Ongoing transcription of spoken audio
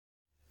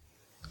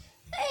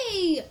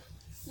Hey,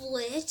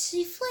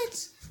 Flitzy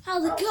Flitz,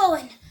 how's it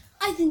going?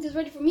 I think it's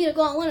ready for me to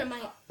go on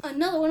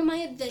another one of my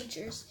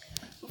adventures.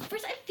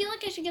 First, I feel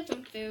like I should get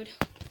some food.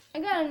 I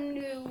got a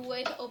new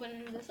way to open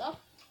this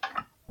up.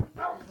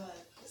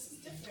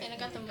 And I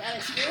got some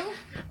rabbit stew.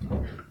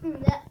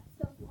 That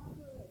stuff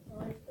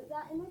put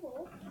that in my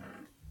bowl.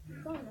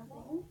 So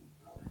nothing.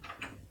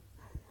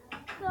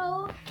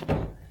 So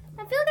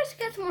I feel like I should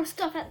get some more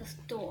stuff at the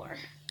store.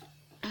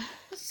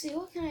 Let's see,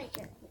 what can I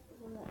get?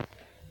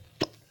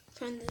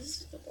 From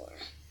this store.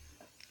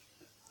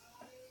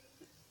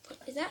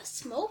 Is that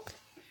smoke?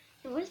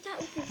 And what is that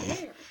over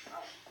there?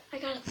 I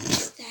gotta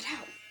check that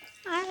out.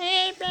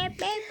 Hey,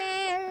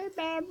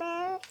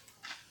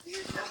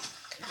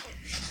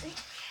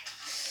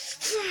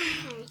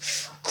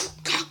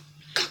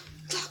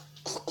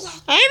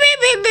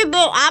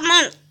 I'm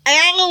an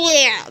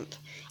alien.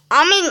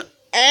 I'm an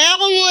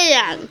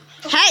alien.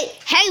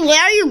 Hey,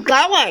 where are you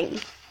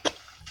going?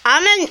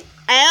 I'm an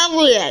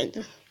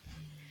alien.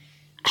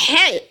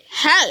 Hey,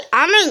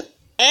 I'm an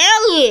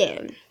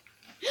alien.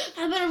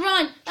 I better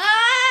run.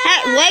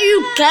 Hey, where are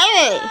you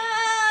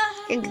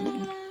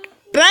going?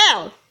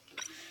 Bro.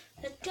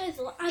 That guy's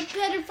I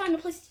better find a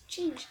place to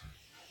change.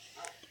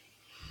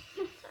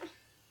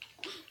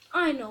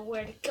 I know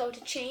where to go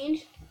to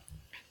change.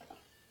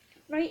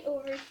 Right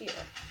over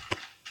here.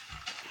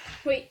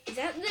 Wait, is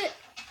that the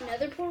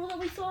nether portal that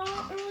we saw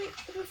earlier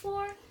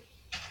before?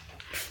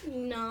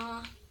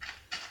 Nah.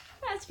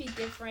 That's be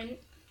different.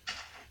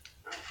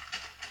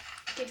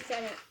 Get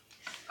it.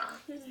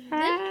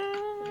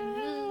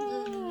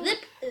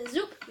 Zip,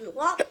 zoop,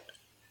 wop.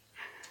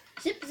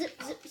 Zip,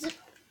 zip, zip, zip.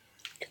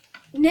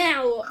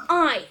 Now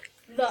I,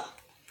 the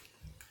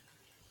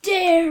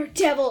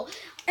Daredevil,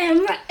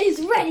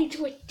 is ready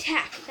to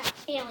attack that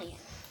alien.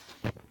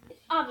 It's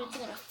obviously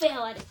gonna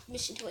fail at its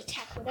mission to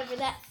attack whatever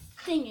that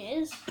thing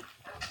is.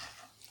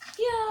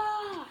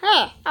 Yeah.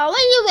 Hey, when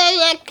you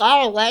ready to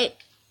go away?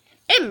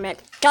 It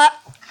makes up.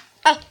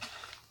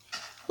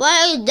 What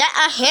is that?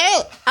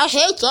 I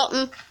hear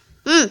something.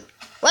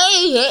 What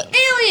is it?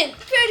 Alien,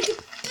 where it could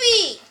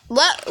be?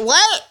 What?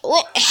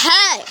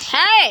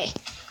 Hey.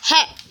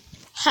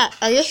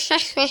 Are you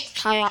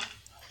suspicious?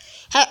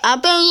 Hey,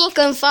 I've been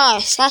looking for a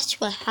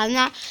suspect.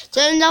 Do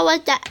you know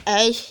what that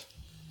is?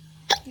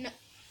 No,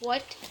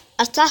 what?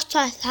 A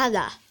suspect. Do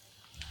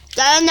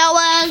you know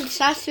what a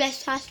suspect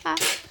is?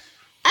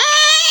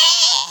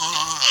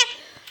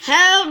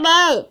 Help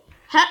me!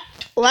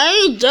 Why are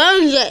you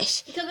doing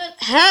this? Because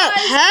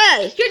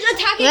Hey! You're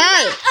attacking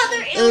that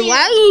other alien.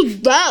 Why are you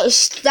don't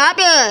stop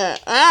it?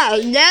 Oh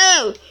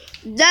no!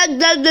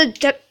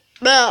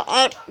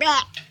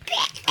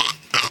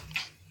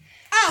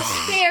 I'll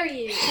spare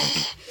you.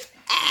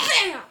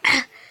 Bam!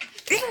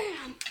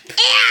 Bam!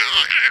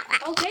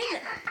 Okay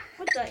then.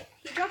 What the?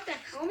 He dropped that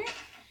helmet?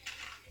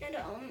 And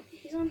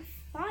he's on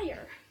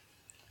fire.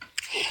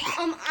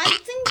 I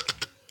think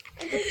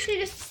we should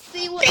just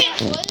see what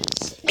that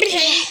was.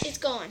 Okay, it's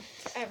gone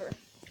forever.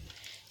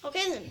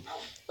 Okay then.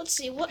 Let's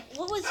see what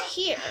was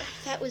here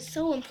that was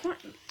so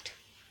important.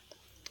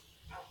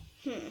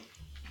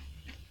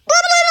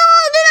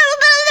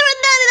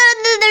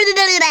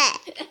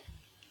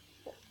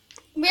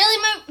 Really,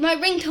 my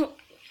ringtone.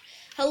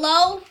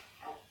 Hello?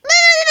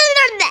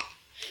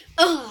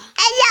 Ugh.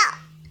 Hello,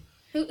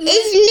 Who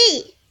it's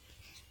me.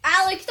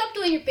 Alex, stop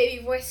doing your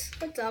baby voice.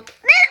 What's up?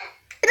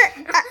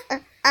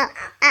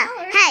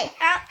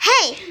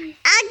 Hey,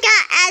 I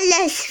got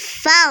Alice's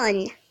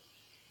phone.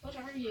 What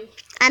are you?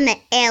 I'm an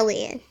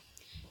alien.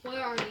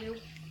 Where are you?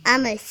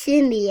 I'm a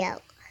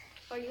symbiote.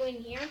 Are you in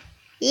here?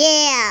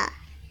 Yeah,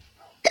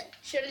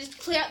 Should I just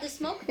clear out the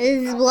smoke?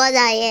 this is what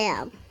I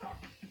am.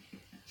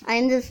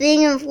 I'm the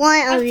thing in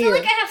front I of feel you.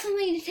 like I have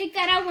something to take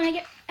that out when I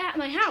get at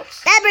my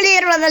house. I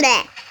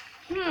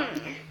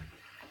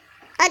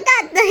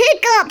got the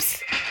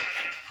hiccups.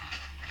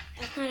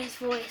 That's not his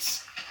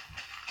voice.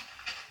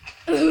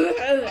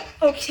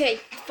 Okay,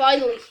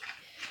 finally.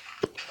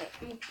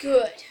 I'm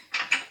good.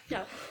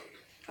 Now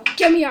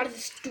get me out of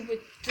this stupid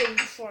thing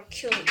before I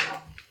kill you.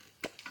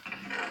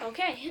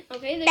 Okay,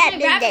 there's my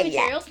graphic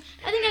materials.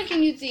 I think I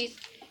can use these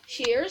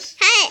shears.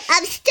 Hey,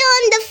 I'm still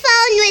on the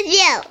phone with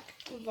you.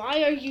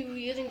 Why are you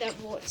using that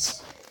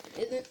voice?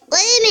 Wait a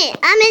minute,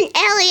 I'm an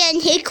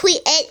alien he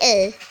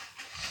created.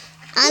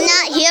 I'm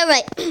not here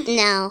right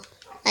now.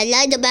 I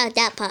lied about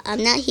that part.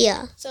 I'm not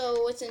here.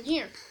 So what's in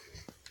here?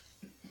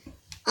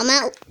 I'm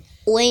not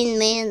Wayne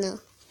Manor.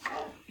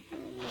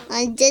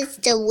 I'm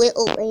just a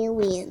little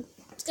alien.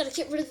 Just gotta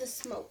get rid of the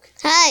smoke.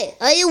 Hey,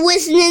 are you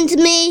listening to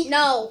me?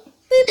 No.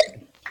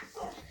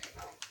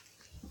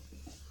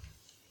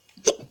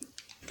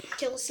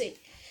 Okay, let's see.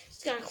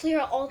 Just gotta clear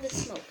out all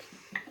this smoke.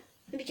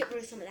 Maybe get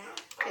rid of some of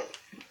that too.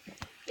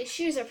 The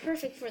shears are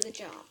perfect for the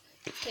job.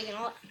 Taking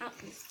all out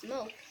the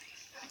smoke.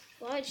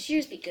 Why would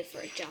shears be good for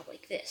a job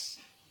like this?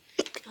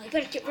 Oh, I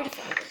better get rid of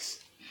all this.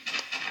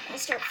 I'll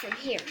start from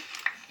here.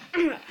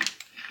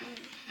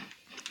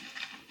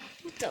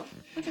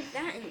 What is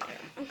that in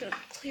there? I'm gonna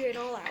clear it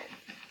all out.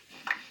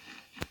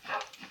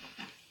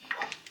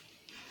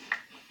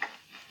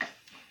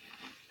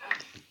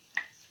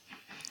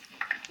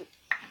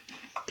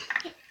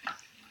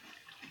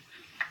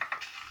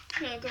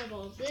 gonna grab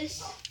all of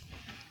this.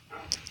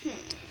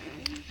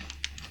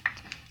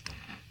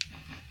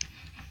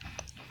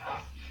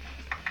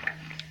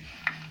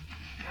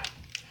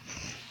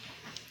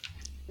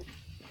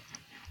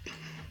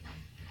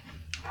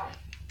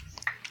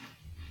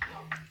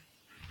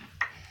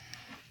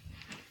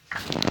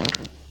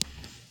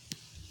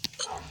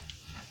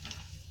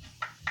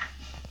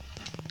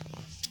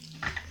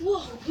 Whoa,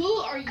 who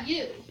are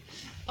you?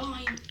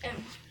 I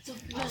am the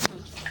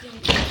Venom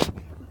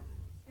King.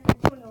 And I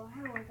don't know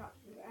how I got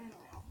here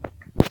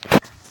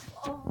at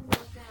all. All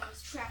of that I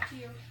was trapped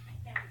here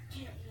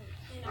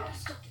and I was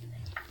stuck in there.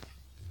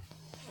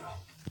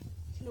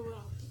 I know what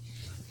I'm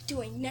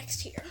doing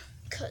next here,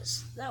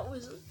 because that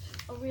was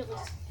a really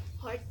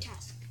hard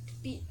task to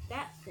beat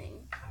that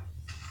thing.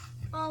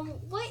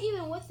 What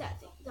even was that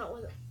thing?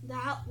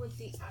 That was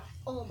the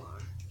Omar.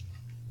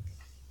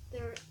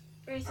 They're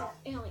race of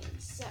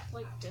aliens that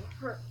like to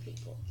hurt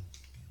people.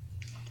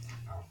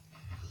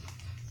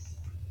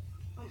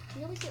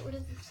 Can we get rid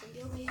of the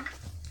video game?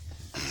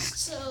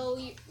 So,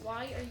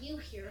 why are you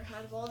here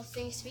out of all the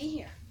things to be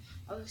here?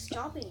 I was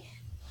stopping it,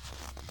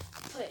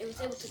 but it was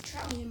able to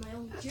trap me in my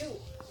own goo.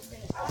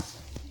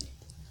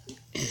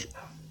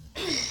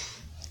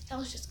 That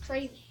was just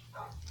crazy.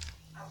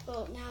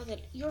 Well, now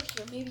that you're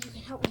here, maybe you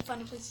can help me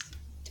find a place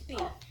to be.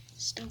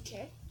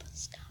 Okay?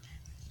 Stop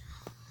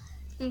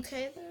it.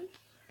 Okay, then.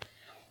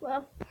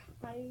 Well,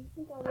 I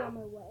think I'll be on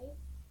my way.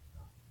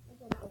 I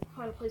gotta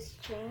find a place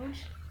to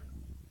change.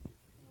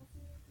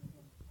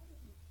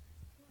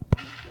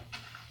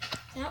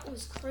 That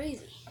was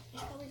crazy. I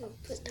should probably go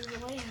put these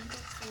away and get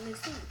some new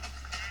things.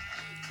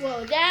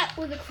 Well, that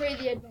was a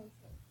crazy adventure.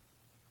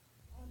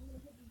 I'm gonna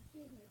put these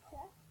things in the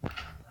chest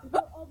and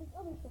put all this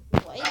other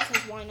stuff away,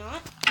 because why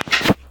not?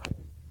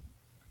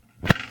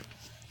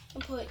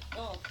 And put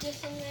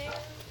this in there,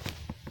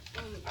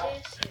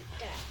 this and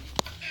that.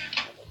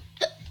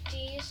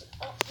 These,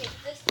 I'll take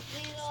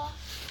these off,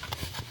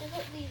 and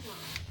put these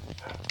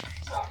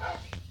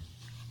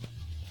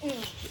on.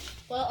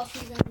 Well, I'll see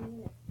you guys in a minute.